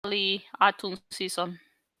early autumn season.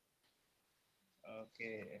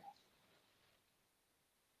 Okay.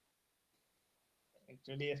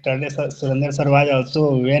 Actually, yesterday Surendra Sarwaj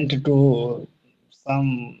also went to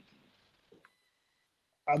some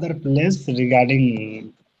other place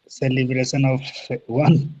regarding celebration of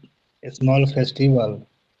one small festival.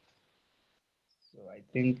 So I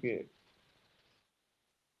think it's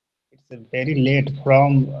a very late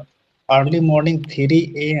from early morning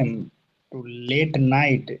 3 a.m. to late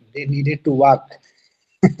night. They needed to walk,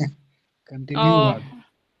 continue Oh, walk.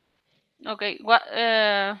 okay. What?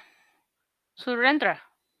 Surendra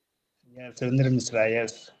Yes, Surendra Mishra.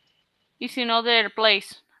 Yes, is in other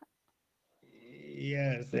place.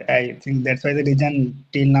 yes. I think that's why the reason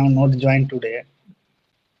till now not joined today.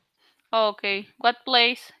 Okay. What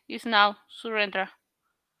place is now Surendra?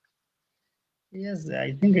 Yes,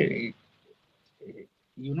 I think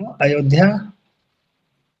Ayodhya.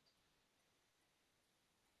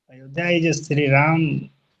 Ayodhya is Sri Ram,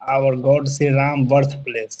 our God Sri Ram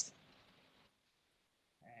birthplace,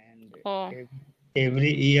 and Oh,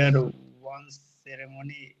 every year one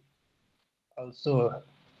ceremony also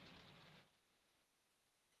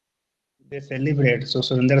they celebrate. So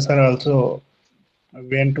Surinder sir also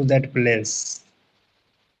went to that place.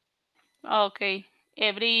 okay.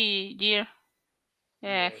 Every year,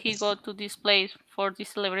 he Yes, go to this place for this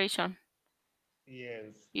celebration.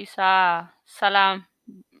 yes, It's a Salam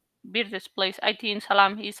birthday place. I think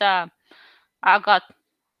Salam is a god.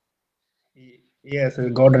 yes,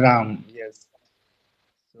 God Ram. Yes.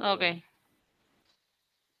 So Okay.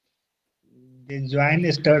 they joined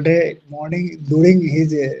yesterday morning during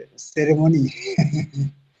his ceremony.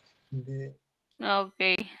 they,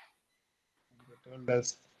 Okay. they told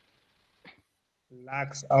us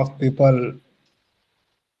lakhs of people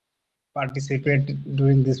participate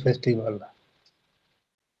during this festival.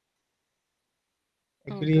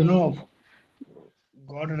 Actually, Okay.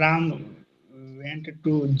 God Ram went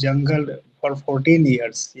to jungle for 14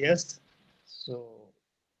 years. Yes. So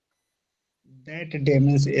that day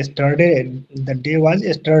means yesterday. The day was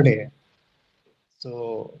yesterday.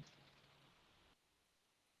 So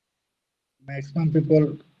maximum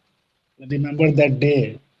people remember that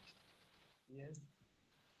day. Yes.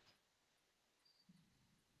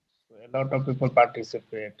 So a lot of people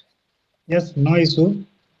participate. Yes. No issue.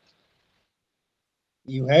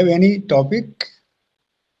 You have any topic?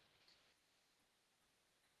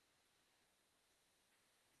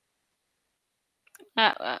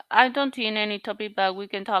 I don't think any topic, but we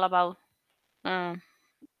can talk about uh,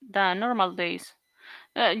 the normal days.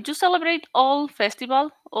 You celebrate all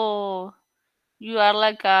festival, or you are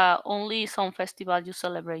like only some festival you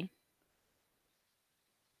celebrate?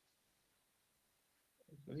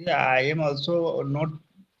 Yeah, I am also not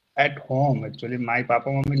at home. Actually, my papa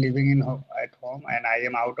mommy living at home, and I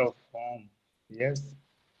am out of home. Yes.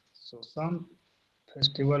 So some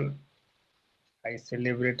festival I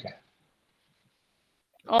celebrate.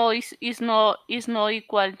 Oh, it's not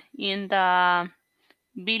equal in the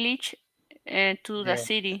village to the Yes,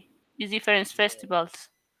 city. It's different yes, festivals,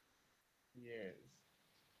 yes.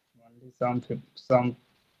 Only some festival.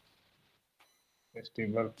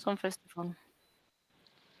 some festival.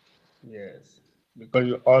 Yes,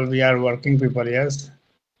 because all we are working people. Yes.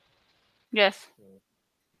 Yes,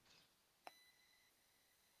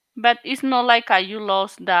 but it's not like you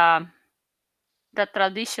lost the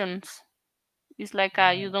traditions. It's like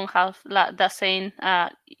you No. don't have the same.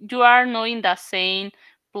 You are not in the same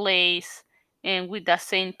place and with the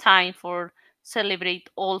same time for celebrate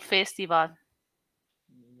all festival.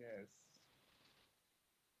 Yes.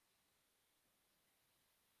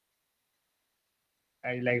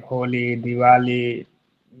 I like Holi, Diwali,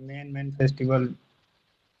 main festival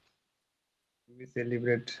we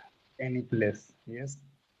celebrate any place. Yes.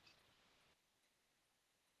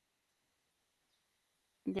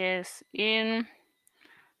 Yes, in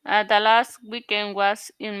the last weekend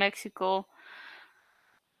was in Mexico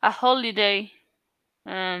a holiday.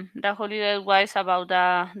 The holiday was about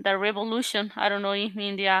the revolution. I don't know if in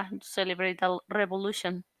India you celebrate the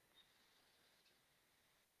revolution.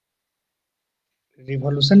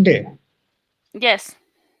 Revolution Day. Yes,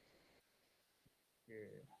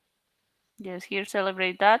 yes, here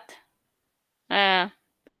celebrate that.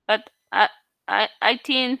 But I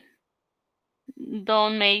think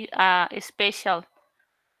don't make a special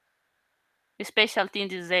thing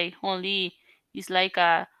this day. Only it's like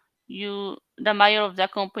you the mayor of the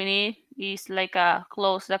company is like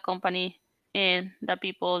close the company and the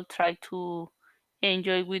people try to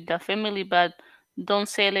enjoy with the family, but don't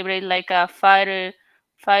celebrate like a fire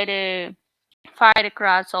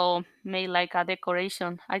firecrackers or make like a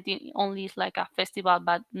decoration. I think only it's like a festival,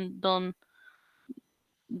 but don't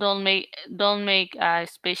make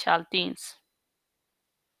special things.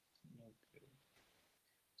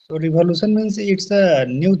 So revolution means it's a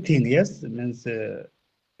new thing, yes? Means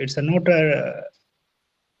it's a not a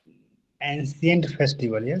ancient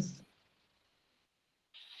festival, yes?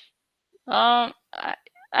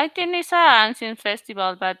 I think it's a ancient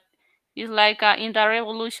festival, but it's like in the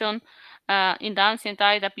revolution, in the ancient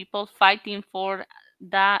time, the people fighting for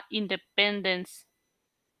the independence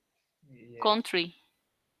Yes. country.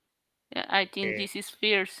 Yeah, I think Okay. this is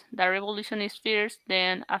fierce. The revolution is fierce.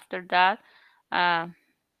 Then after that, uh,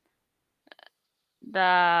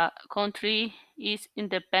 the country is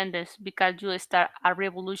independence because you start a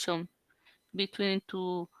revolution between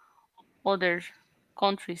two other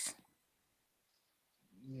countries.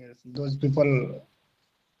 Yes. Those people,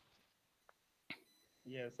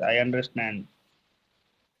 yes, I understand.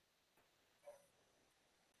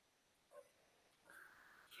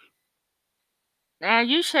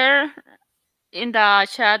 You share in the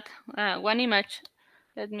chat one image.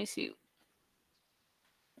 Let me see.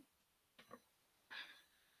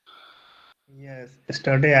 Yes.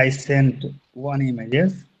 Yesterday I sent one image,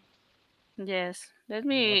 yes? Yes, let In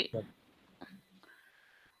me. WhatsApp.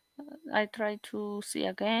 I try to see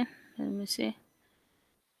again. Let me see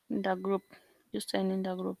in the group. You send in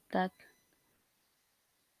the group that.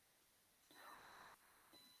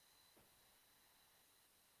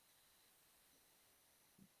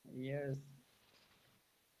 Yes.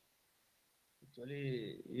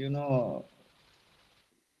 Actually, you know,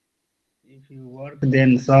 if you work,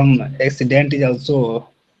 then some accident is also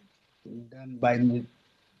done by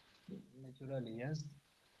naturally, yes.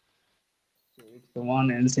 So it's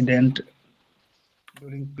one incident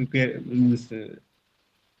during prepare means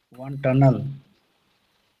one tunnel.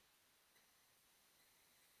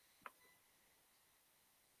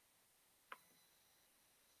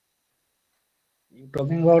 You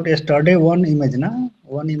talking about yesterday one image, na?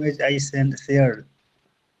 One image I sent shared.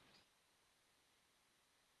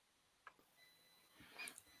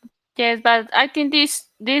 Yes, but I think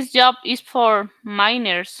this job is for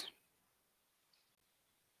miners.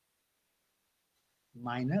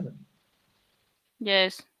 Minor.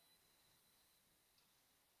 Yes,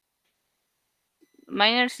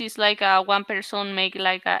 miners is like a one person make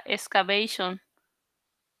like a excavation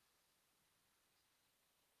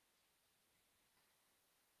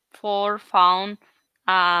for found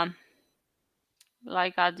um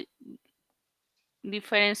like a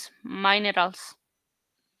different minerals.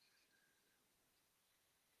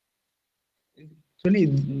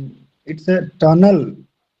 Actually, it's a tunnel.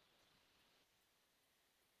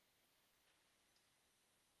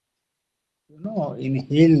 You know, in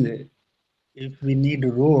hill, if we need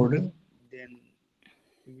road, then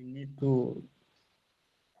we need to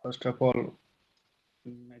first of all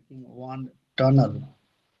making one tunnel.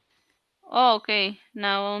 Oh, okay,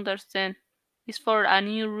 now I understand. It's for a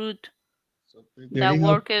new route. So The preparing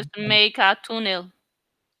of workers make a tunnel.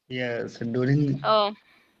 yes during Oh,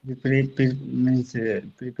 means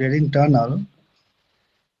preparing tunnel,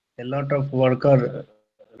 a lot of worker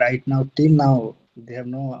right now till now they have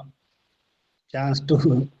no chance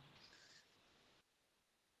to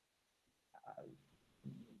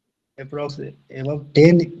approx about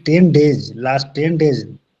 10 days last 10 days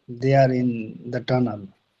they are in the tunnel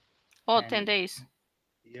oh, and 10 days.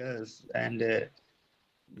 yes and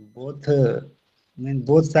both mean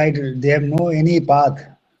both sides they have no any path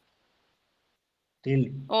till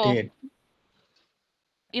Oh, date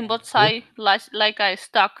in and both both sides, like a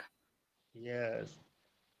stuck. yes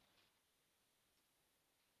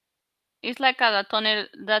It's like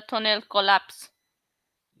the tunnel collapse.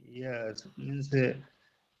 yes means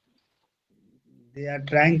they are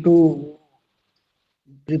trying to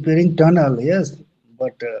preparing tunnel yes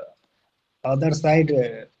but other side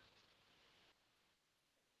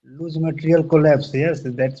loose material collapse yes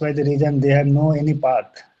that's why the reason they have no any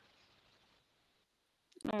path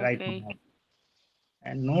right Okay. now.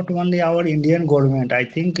 And not only our Indian government, I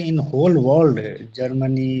think in whole world,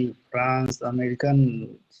 Germany, France,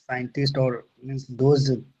 American scientists or means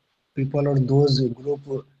those people or those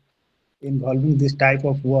group involving this type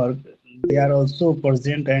of work, they are also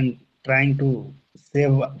present and trying to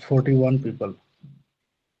save 41 people.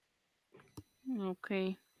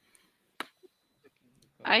 Okay.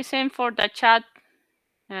 I sent for the chat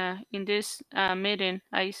in this meeting.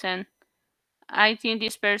 I sent. I think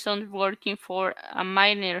this person working for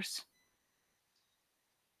miners.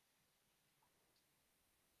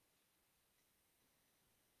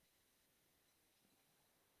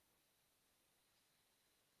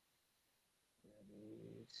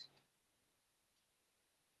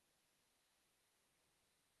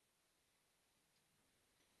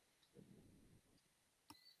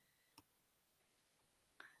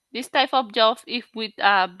 This type of job is with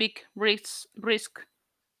a big risk.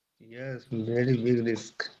 Yes, very big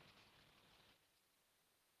risk.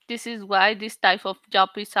 This is why this type of job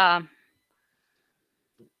is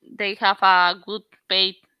they have a good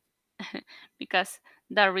pay because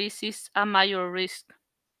the risk is a major risk.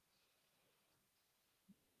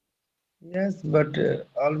 Yes, but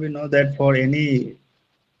all we know that for any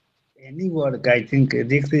work, I think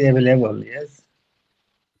risk is available. Yes.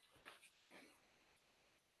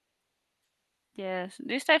 Yes,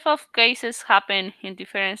 this type of cases happen in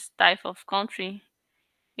different type of country.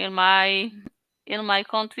 In my in my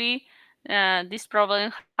country, this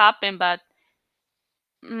problem happen, but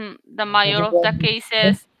the You are major talking of the about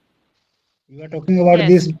cases, you are talking about yes,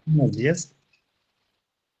 this business, yes.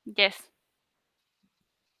 yes,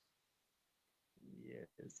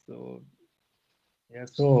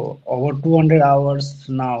 Yes. So over 200 hours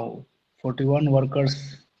now, 41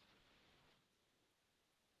 workers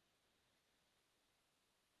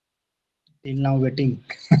till now waiting.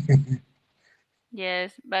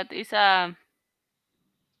 yes, but it's a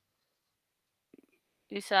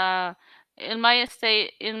in my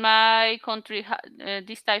state, in my country,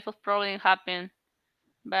 this type of problem happen,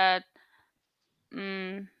 but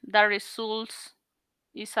the results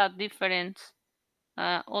is a difference.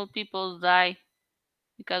 All people die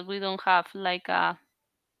because we don't have like a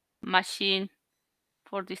machine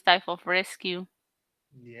for this type of rescue.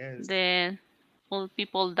 Yes. Then all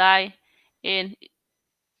people die, and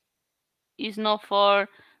it's not for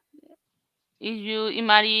if you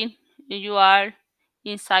imagine you are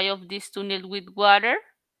inside of this tunnel with water,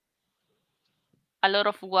 a lot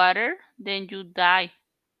of water, then you die.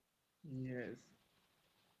 Yes.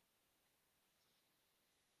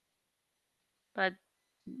 But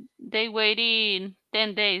they waited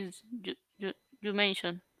 10 days. You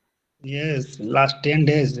mentioned. Yes. Last 10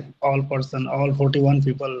 days, all 41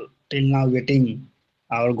 people till now waiting.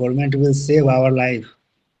 Our government will save our life.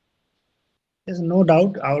 Yes, no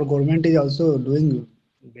doubt. Our government is also doing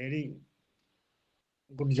very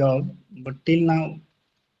good job, but till now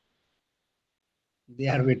they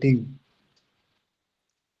are waiting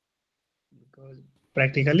because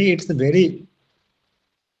practically it's very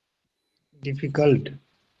difficult.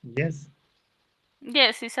 Yes.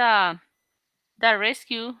 Yes, it's the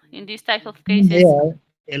rescue in this type of cases. Here,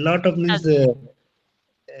 a lot of Uh, means a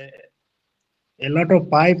lot of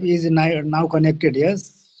pipe is now connected.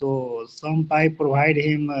 Yes. So some pipe provide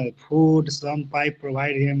him food, some pipe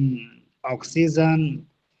provide him oxygen.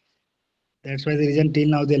 That's why the reason till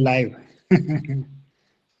now they live.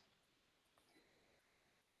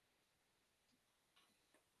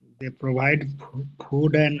 They provide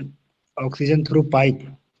food and oxygen through pipe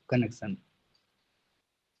connection.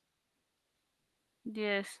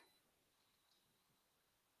 yes,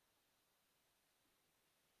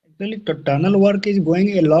 Actually, tunnel work is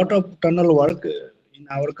going a lot of tunnel work in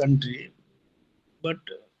our country, but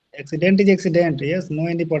accident is accident. Yes, no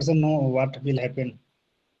any person know what will happen.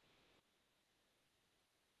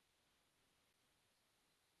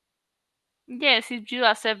 yes. If you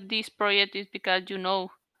accept this project, it's because you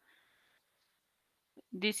know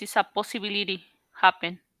this is a possibility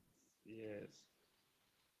happen. Yes.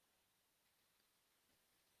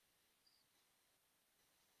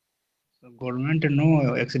 So government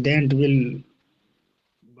no accident will,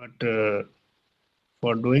 but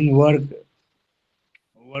for doing work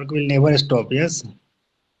will never stop. Yes,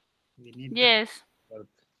 we need Yes, work.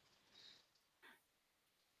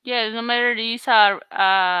 yes. No matter it's a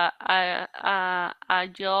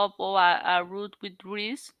job or a route with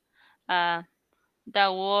risk, uh,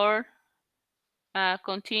 the war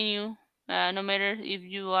continue. No matter if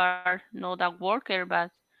you are not a worker,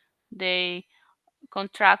 but they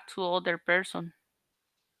contract to other person.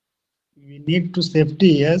 We need to safety.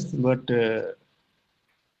 Yes, but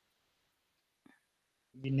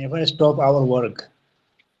we never stop our work.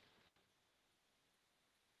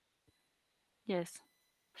 Yes.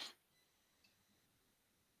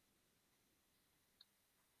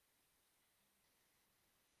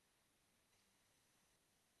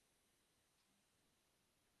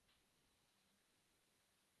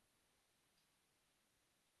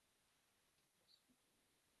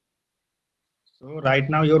 So right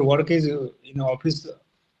now your work is in office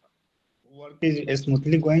work is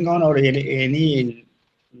smoothly going on, or any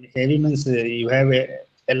heavy means you have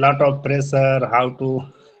a lot of pressure how to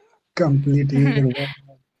complete your work.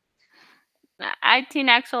 I think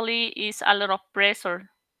actually is a lot of pressure.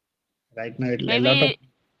 Right now a lot of Maybe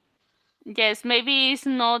yes, maybe it's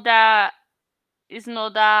not that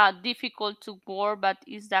difficult to work, but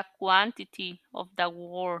it's the quantity of the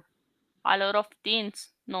work. A lot of things,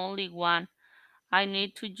 not only one. I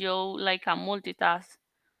need to do like a multitask.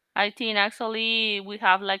 I think actually we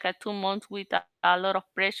have like a 2 months with a lot of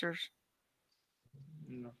pressures.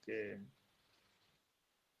 Okay.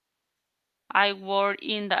 I work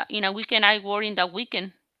in a weekend. I work in the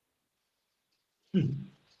weekend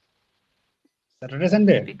Saturday,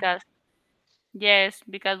 Sunday. because yes,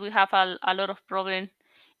 because we have a lot of problem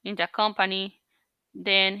in the company.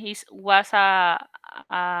 Then it was a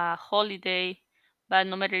holiday, but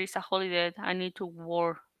no matter it's a holiday, I need to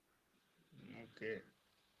work. Okay.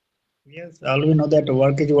 Yes, all we know that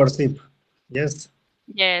work is worship. Yes.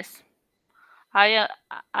 Yes, I uh,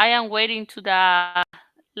 I am waiting to the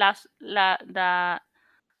last the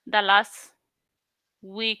last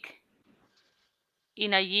week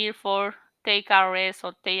in a year for take a rest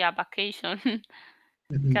or take a vacation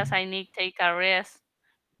because I need take a rest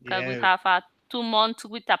because we Yes. have 2 months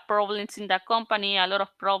with the problems in the company, a lot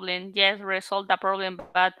of problems. Yes, resolve the problem,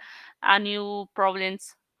 but a new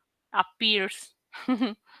problems appears,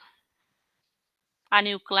 a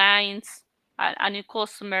new clients, a new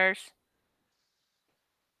customers.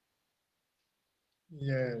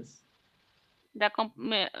 Yes.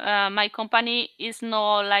 My company is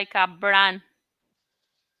not like a brand.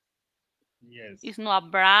 Yes. It's not a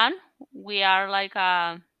brand. We are like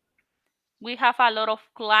we have a lot of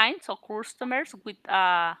clients or customers with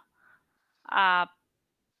a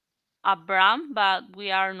a brand, but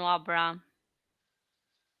we are not a brand.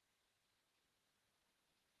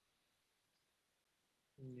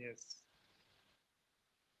 Yes.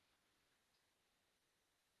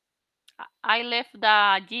 I left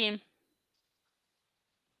the gym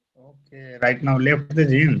Okay. Right now, left the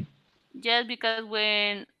gym. just because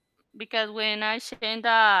when I change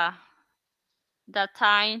the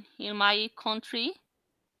time in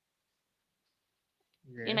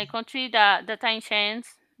Yes. my country the time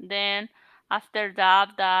changes. Then after that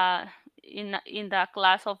the in the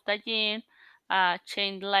class of the gym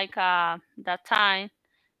change like the time.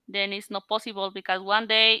 Then it's not possible because one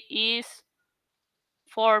day is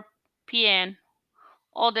 4 p.m.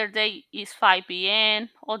 Other day is 5 p.m.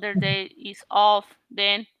 Other day is off.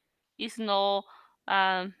 Then it's no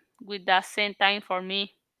with the same time for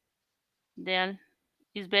me. Then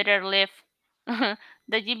it's better left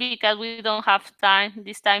the gym because we don't have time.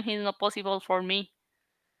 This time is not possible for me.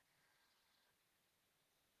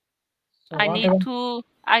 So what about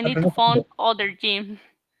I need to Saturday, find Sunday? other gym.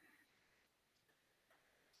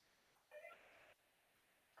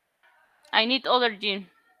 I need other gym.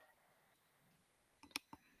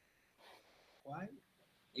 Why?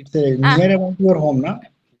 It's Ah, near about your home, na?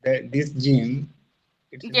 This gym,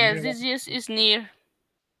 it's near yes, about. this is near.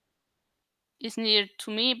 It's near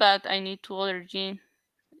to me, but I need to other gym.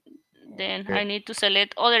 Then Okay. I need to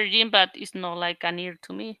select other gym, but it's not like a near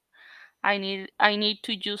to me. I need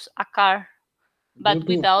to use a car. Due But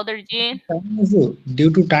to with the other gym, time issue.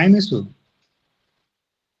 Due to time issue.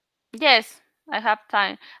 yes, I have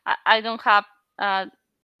time. I don't have uh,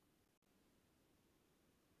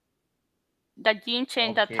 the gym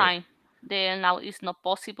change the Okay. time. Then now it's not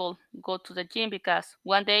possible go to the gym because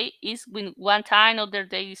one day is with one time, other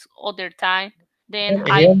day is other time. Then Here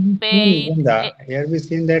I we seen, paid. Brenda, here we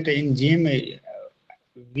seen that in gym,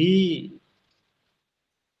 we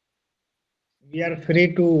we are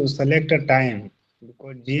free to select a time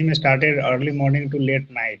because gym started early morning to late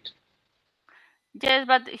night. Yes,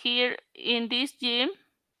 but here in this gym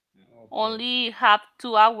Okay. only have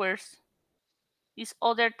 2 hours. It's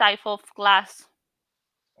other type of class.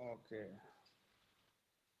 Okay.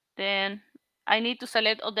 Then I need to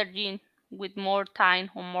select other gym with more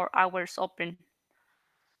time or more hours open.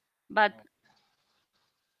 But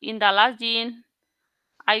in the last gym,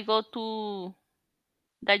 I go to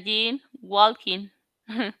the gym walking.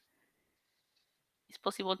 It's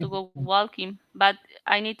possible to go walking, but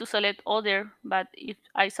I need to select other. But if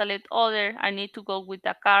I select other, I need to go with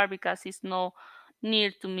the car because it's not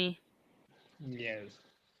near to me. Yes.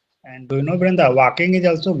 And do you know, Brenda, walking is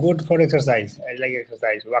also good for exercise. I like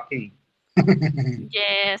exercise, walking.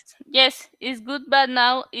 Yes, yes, it's good, but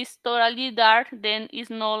now it's totally dark. Then it's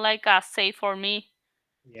not like a safe for me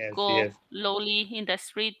Yes, go yes, lowly in the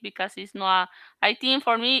street because it's not. I think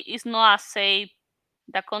for me it's not a safe.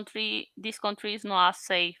 This country is not a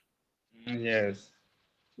safe. yes.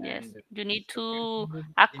 Yes, And you need second to. thing is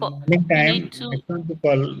in acco- morning You time, need to.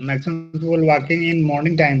 maximum people walking in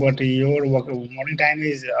morning time, but your morning time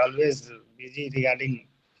is always busy regarding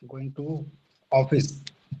going to office.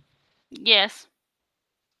 Yes,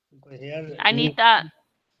 Because here I we need that.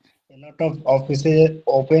 a lot of offices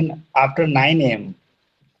open after 9 a.m.,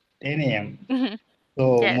 10 a.m. So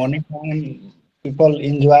Yes. morning time people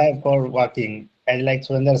enjoy for walking. as like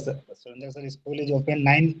Surendra sir school is open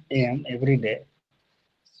 9 a.m. every day.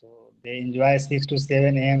 So they enjoy 6 to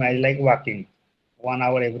 7 a.m. as like walking, 1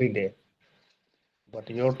 hour every day. But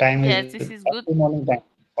your time is Yes, this is early good. morning time.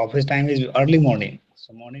 Office time is early morning.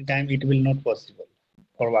 So morning time it will not possible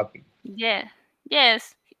for walking. Yeah.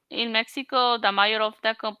 Yes. In Mexico, the major of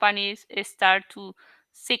the companies start to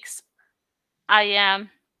 6 a.m.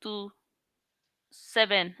 to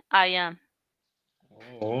 7 a.m.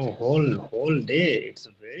 Oh, whole day. It's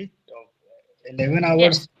very tough. 11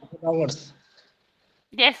 Yes. hours, 12 hours.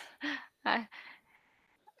 Yes.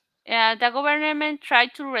 Uh, the government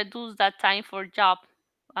tried to reduce that time for job.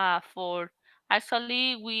 For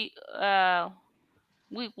actually, we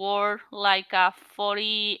work like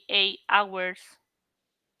 48 hours,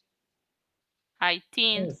 I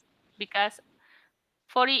think, Yes. because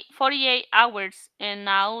 48 hours, and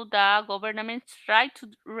now the government tried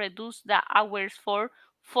to reduce the hours for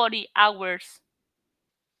 40 hours,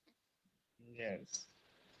 Yes.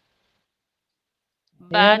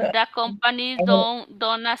 but Here, the companies our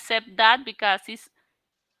don't accept that because it's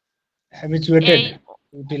habituated a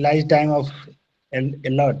utilize time of a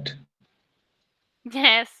lot.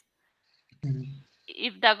 yes.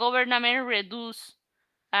 If the government reduce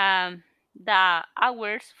the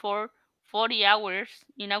hours for 40 hours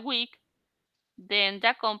in a week, then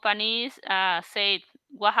the companies said,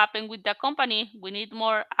 what happened with the company? We need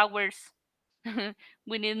more hours.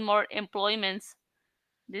 We need more employments.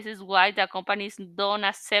 This is why the companies don't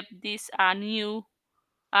accept this new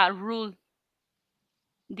rule,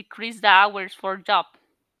 decrease the hours for job.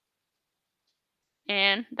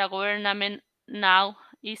 And the government now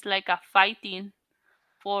is like a fighting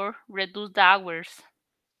for reduce the hours.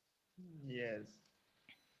 Yes.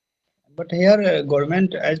 But here,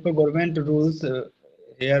 government, as per government rules,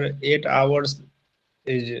 here 8 hours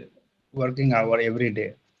is working hour every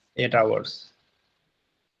day. 8 hours.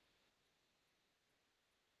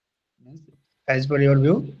 Means, as per your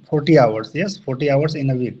view, 40 hours. Yes, 40 hours in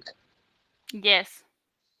a week. Yes,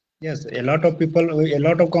 Yes, a lot of people, a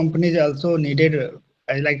lot of companies also needed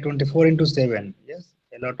like 24 into 7. Yes,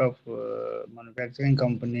 a lot of manufacturing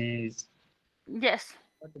companies, yes,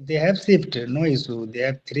 but they have shift, no issue. They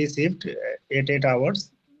have three shift, 8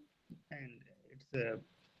 hours, and it's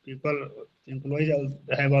people, employees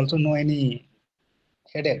have also no any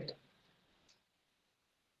headache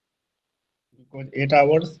because 8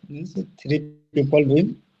 hours means three people doing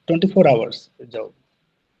 24 hours job.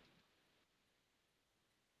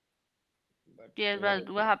 But yes. But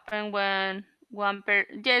what happened when one per?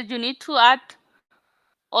 Yes, you need to add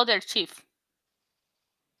other shift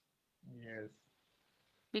yes,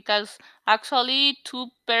 because actually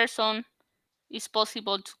two-person is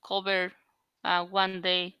possible to cover one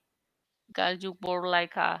day because you work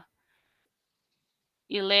like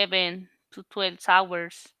 11 to 12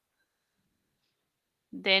 hours.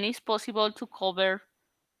 Then it's possible to cover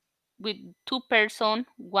with two-person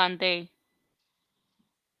one day.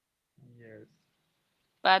 yes,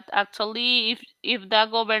 But actually, if the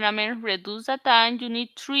government reduce the time, you need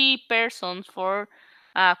three persons for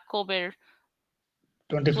cover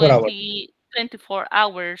 24 hours. 24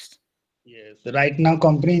 hours. Yes, right now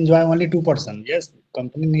company enjoy only 2%. Yes,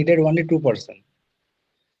 company needed only 2%.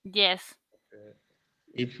 Yes.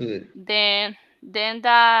 If Then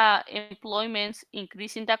the employments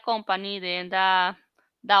increase in the company. Then the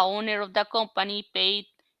owner of the company paid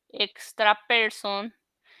extra person,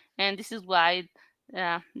 and this is why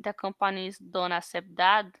the companies don't accept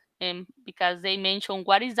that, and because they mention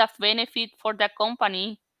what is the benefit for the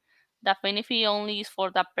company. The benefit only is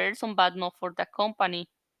for the person but not for the company.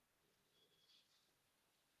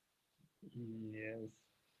 yes,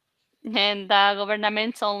 And the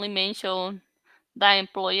governments only mention the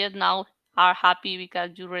employees now are happy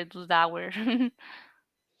because you reduce the hour.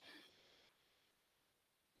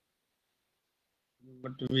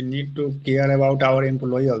 but we need to care about our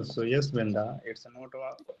employee also. Yes, Brenda, it's not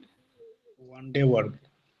a one day work.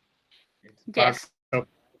 It's part Yes, of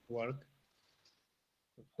work.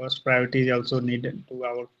 First priority is also needed to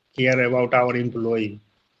our care about our employee.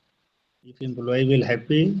 If employee will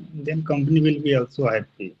happy, then company will be also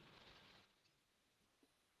happy.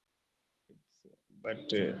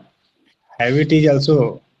 But habit is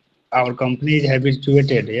also our company is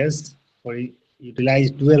habituated. Yes, for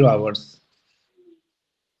utilize 12 hours.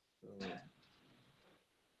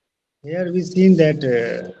 Here we seen that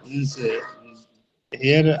means,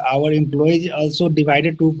 here our employees also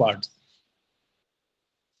divided two parts.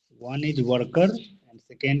 One is worker and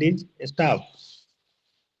second is staff.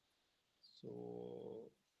 So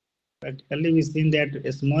practically we seen that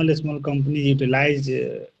a small company utilize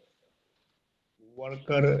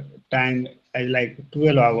worker time I like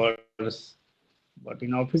 12 hours, but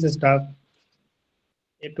in office staff,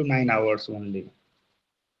 8 to 9 hours only.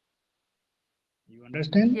 You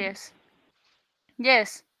understand? Yes.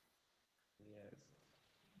 Yes.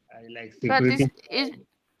 I like But security. it's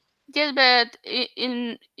yes, but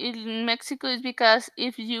in Mexico it's because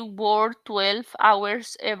if you work 12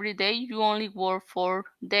 hours every day, you only work 4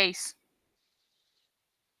 days.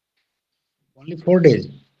 Only 4 days.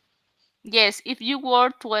 Yes, if you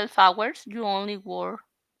work 12 hours, you only work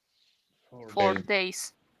 4 four days.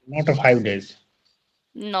 days. Not a 5 days.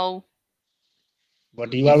 No.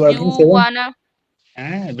 But you are If you working 7, wanna,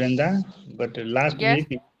 Brenda. But last yes,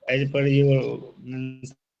 week, as per your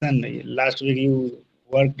mention, last week you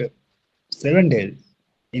worked 7 days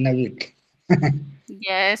in a week.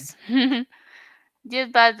 yes. Yes,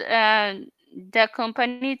 but the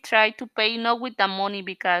company tried to pay not with the money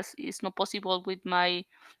because it's not possible with my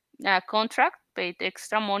contract, paid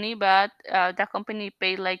extra money, but the company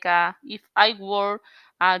paid like if I work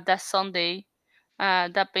the Sunday,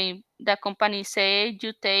 the company say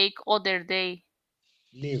you take other day.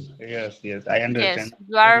 Leave. Yes, yes, I understand. Yes,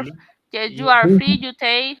 you Your are, leave, yes, you your are leave free. You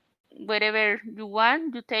take whatever you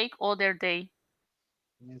want. You take other day.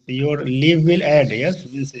 means your leave will add. Yes,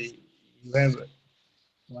 means you have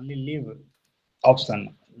only leave option,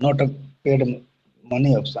 not a paid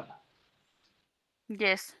money option.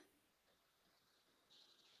 Yes,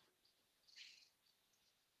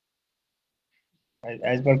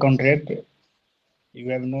 As per contract, you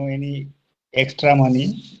have no any extra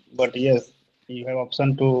money, but yes, you have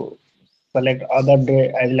option to select other day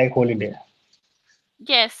as like holiday.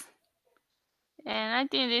 yes, and I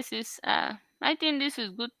think this is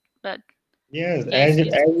good, but Yes, yes,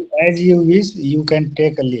 it's as you wish, you can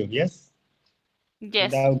take a leave. Yes,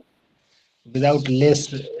 yes. without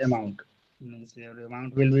less amount. Means your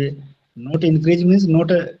amount will be not increase means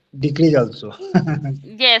not a decrease also.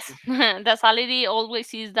 Yes, the salary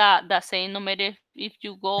always is the same, no matter if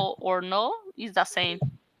you go or no, is the same.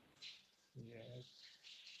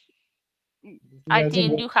 This is I also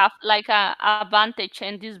think good. you have like a advantage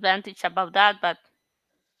and disadvantage about that, but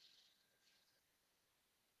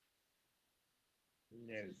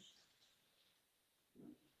Yes.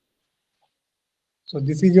 So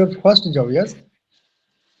this is your first job, yes?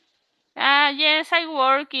 yes, I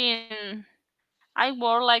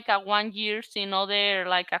work like a 1 year in other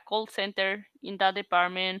like a call center in that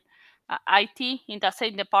department, IT in the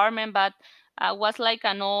same department, but was like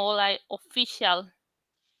an all like official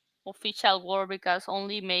work because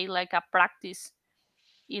only made like a practice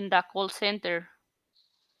in the call center.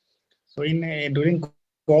 So in during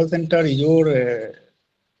call center, your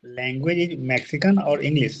language is Mexican or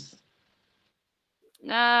English?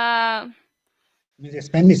 Uh, Means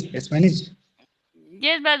Spanish, Spanish.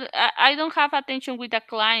 yes, but I don't have attention with the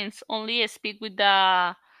clients. Only speak with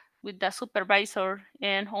the supervisor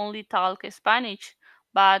and only talk Spanish.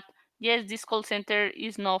 But yes, this call center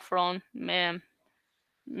is not from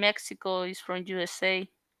Mexico. Is from USA,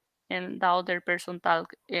 and the other person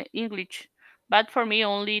talk English. But for me,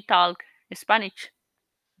 only talk Spanish.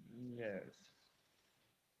 Yes.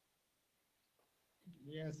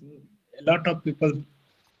 Yes. A lot of people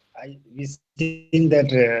we seen that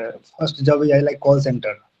first job I like call center.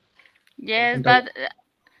 Call center Yes, but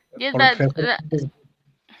for yes, but fresher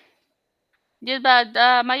yes,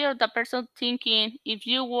 but major the person thinking if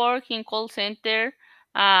you work in call center,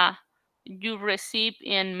 uh, you receive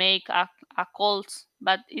and make a calls.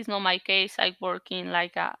 But it's not my case. I work in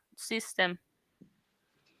like a system.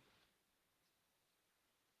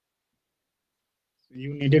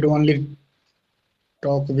 you needed only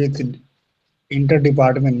talk with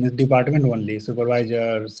interdepartment, means department only,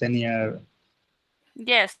 supervisor, senior.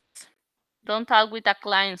 Yes, don't talk with the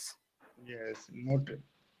clients. Yes, not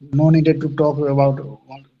no needed to talk about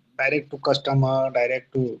one, direct to customer,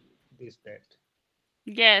 direct to this that.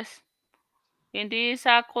 Yes, in this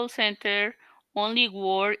call center, only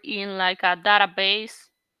work in like a database,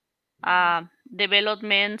 Yes,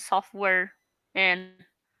 development software, and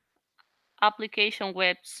application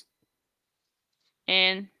webs,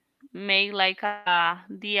 and make like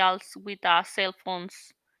deals with cell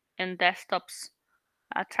phones and desktops.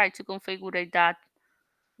 I try to configure that,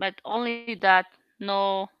 but only that.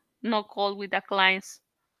 No call with the clients.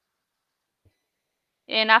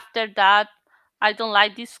 And after that, I don't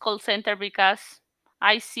like this call center because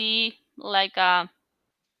I see like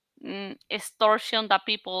extortion the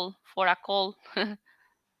people for a call,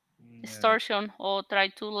 yes, extortion or try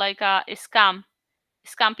to like scam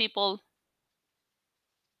people,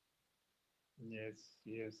 yes,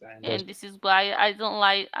 yes, I and understand. this is why I don't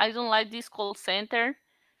like this call center.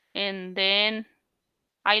 And then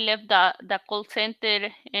I left the call center,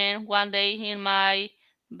 and one day in my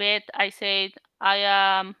bed I said,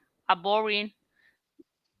 a boring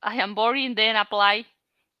I am boring, then apply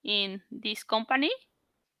in this company.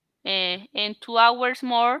 And 2 hours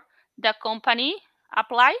more, the company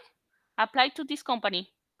apply apply to this company.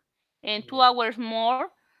 And Yeah. 2 hours more,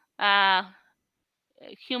 uh,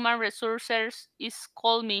 human resources is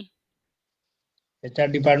call me. HR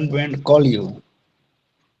department call you.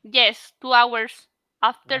 Yes, 2 hours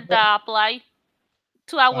after After, the apply.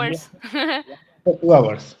 two only hours after 2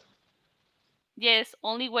 hours. Yes,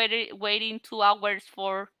 only waiting 2 hours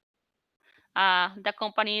for the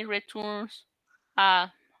company returns, uh,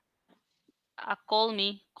 call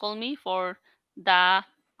me for the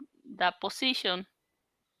the position.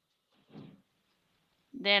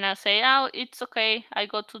 Then I say, oh, it's okay. I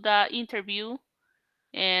go to the interview,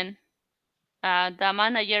 and the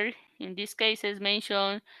manager in this case is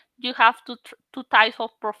mentioned. You have two types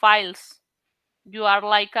of profiles. You are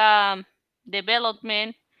like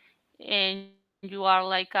development, and you are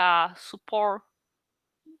like a support.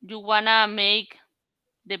 You wanna make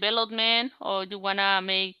development, or you wanna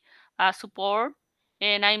make support.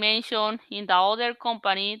 And I mentioned in the other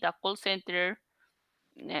company, the call center,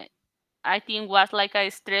 eh, I think was like a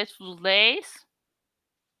stressful days,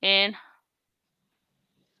 and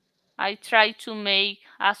I try to make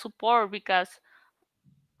a support because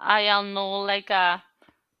I am not like a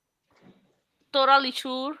totally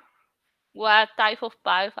sure what type of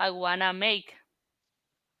pipe I wanna make.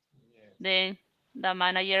 Then the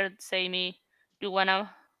manager say me, you wanna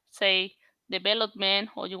say development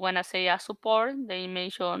or you wanna say a support? They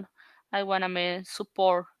mention I wanna make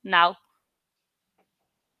support now.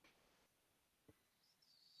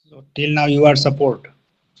 So till now you are support.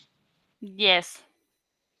 Yes.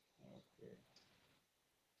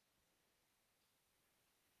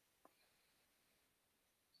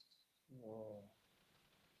 Oh.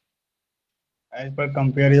 As per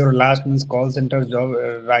compare your last means call center job,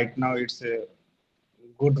 right now it's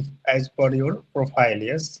good as per your profile.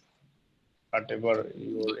 Yes, whatever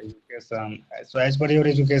your Y- education. So as per your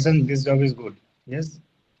education, this job is good. Yes.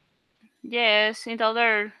 yes. In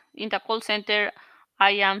the call center,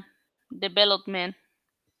 I am development,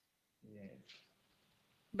 Yes.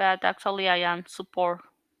 but actually I am support.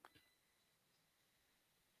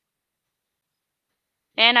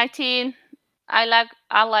 And I think I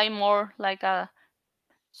like more like a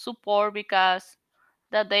support because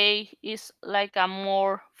the day is like a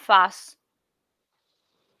more fast.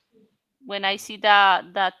 When I see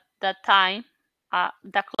the time,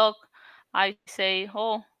 the clock, I say,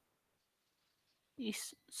 oh,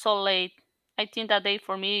 it's so late. I think that day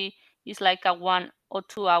for me is like a 1 or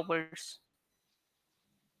 2 hours.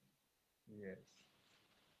 Yes.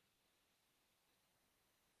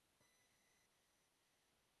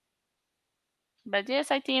 But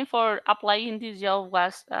yes, I think for applying this job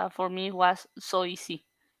was for me was so easy.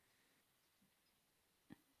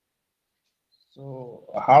 So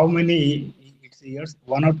how many it's years?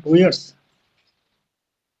 1 or 2 years?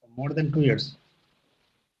 More than 2 years.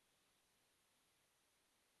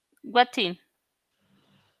 What thing?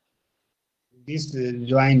 This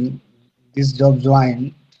this job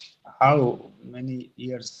join. How many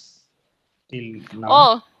years till now?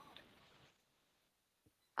 Oh,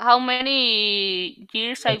 how many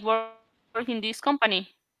years I Yes. work in this company?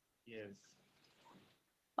 Yes.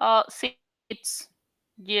 6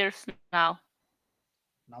 years now.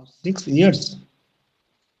 Now 6 years.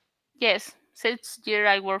 Yes, 6 years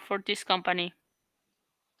I work for this company.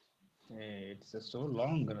 It's so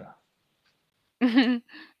long.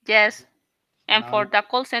 Yes, and Now, for the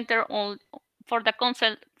call center only for the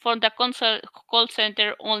consult call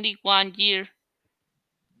center only 1 year.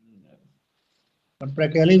 but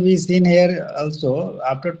practically we seen here also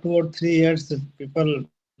after 2 or 3 years, people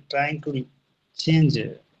trying to change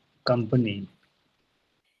company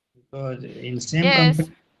because in same Yes, company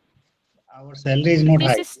our salary is not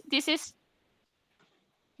this high. is this is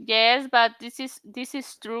yes, but this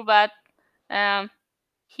is true. But um,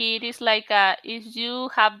 here is like if you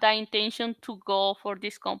have the intention to go for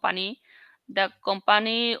this company, the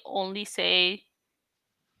company only say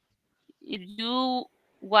if you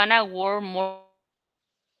wanna work more here,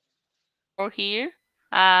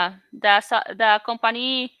 the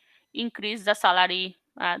company increase the salary.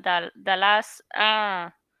 The last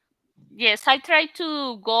yes, I try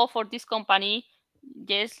to go for this company.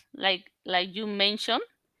 Yes, like you mentioned.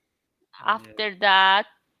 Yes. After that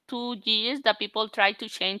 2 years, the people try to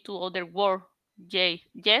change to other work.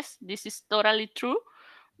 Yes, this is totally true.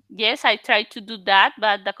 Yes, I try to do that,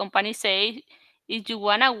 but the company say if you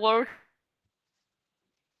wanna work here,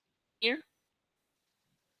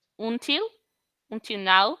 until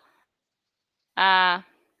now, uh,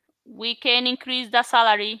 we can increase the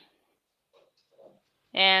salary,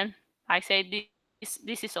 and I say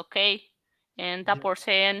this is okay, and the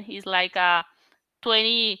percent is like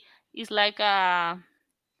 20, is like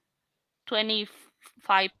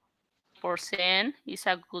 25% is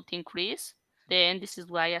a good increase. Then this is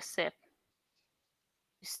why I accept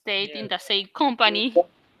stayed in the Yes. same company.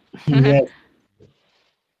 Yes.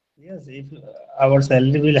 Yes, if our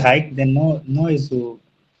salary will hike, then no issue,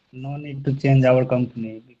 no need to change our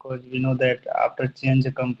company because we know that after change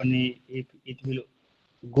a company, if it will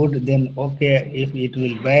good, then okay. If it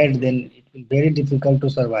will bad, then it will very difficult to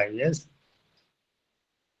survive. Yes.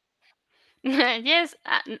 Yes,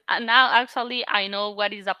 now actually I know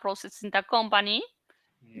what is the process in the company.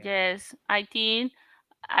 Yeah. Yes, I think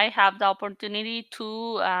I have the opportunity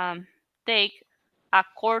to take a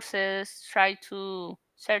courses, try to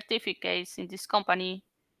certificates in this company.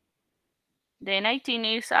 Then I think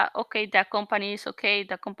is okay. The company is okay.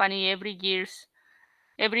 The company every year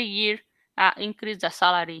increase the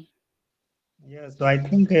salary. Yeah. So I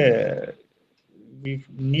think we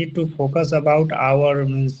need to focus about our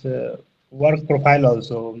means work profile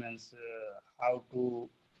also means how to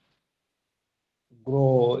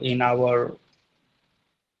grow in our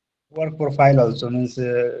work profile also means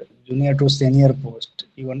junior to senior post.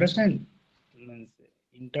 You understand? Means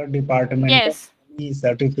interdepartmental Yes, any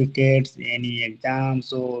certificates, any exams.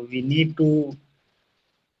 So we need to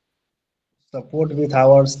support with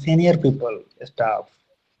our senior people staff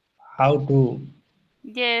how to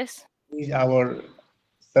yes, use our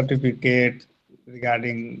certificate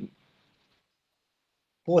regarding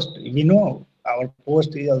post. We know our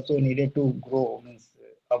post is also needed to grow means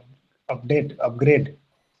update upgrade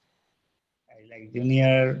like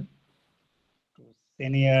junior to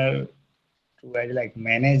senior to as like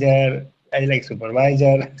manager, as like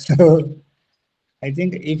supervisor. So I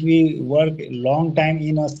think if we work long time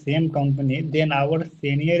in a same company, then our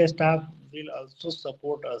senior staff will also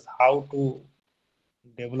support us how to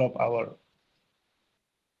develop our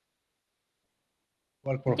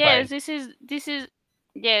work profile. yes.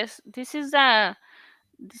 Yes. This is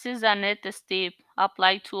a next step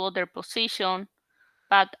applied to other position.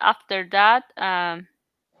 But after that,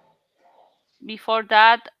 before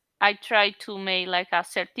that, I try to make like a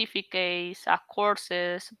certificates, a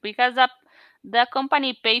courses, because the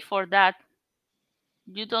company pay for that.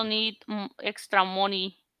 You don't need extra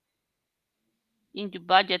money in your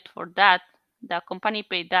budget for that. The company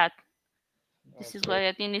pay that. This is Okay. why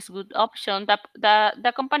I think it's good option.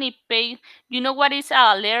 The company pay. You know what is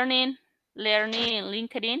learning in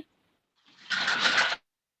LinkedIn?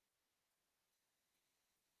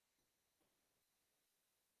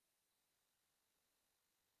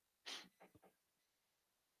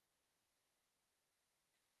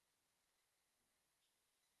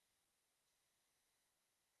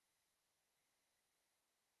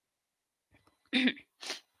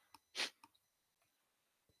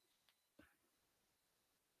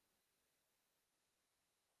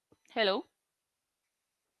 Hello.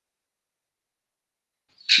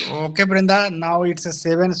 Okay, Brenda. Now it's a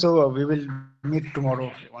 7, so we will meet tomorrow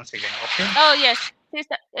once again. Okay. Oh yes,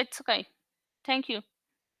 it's okay. Thank you.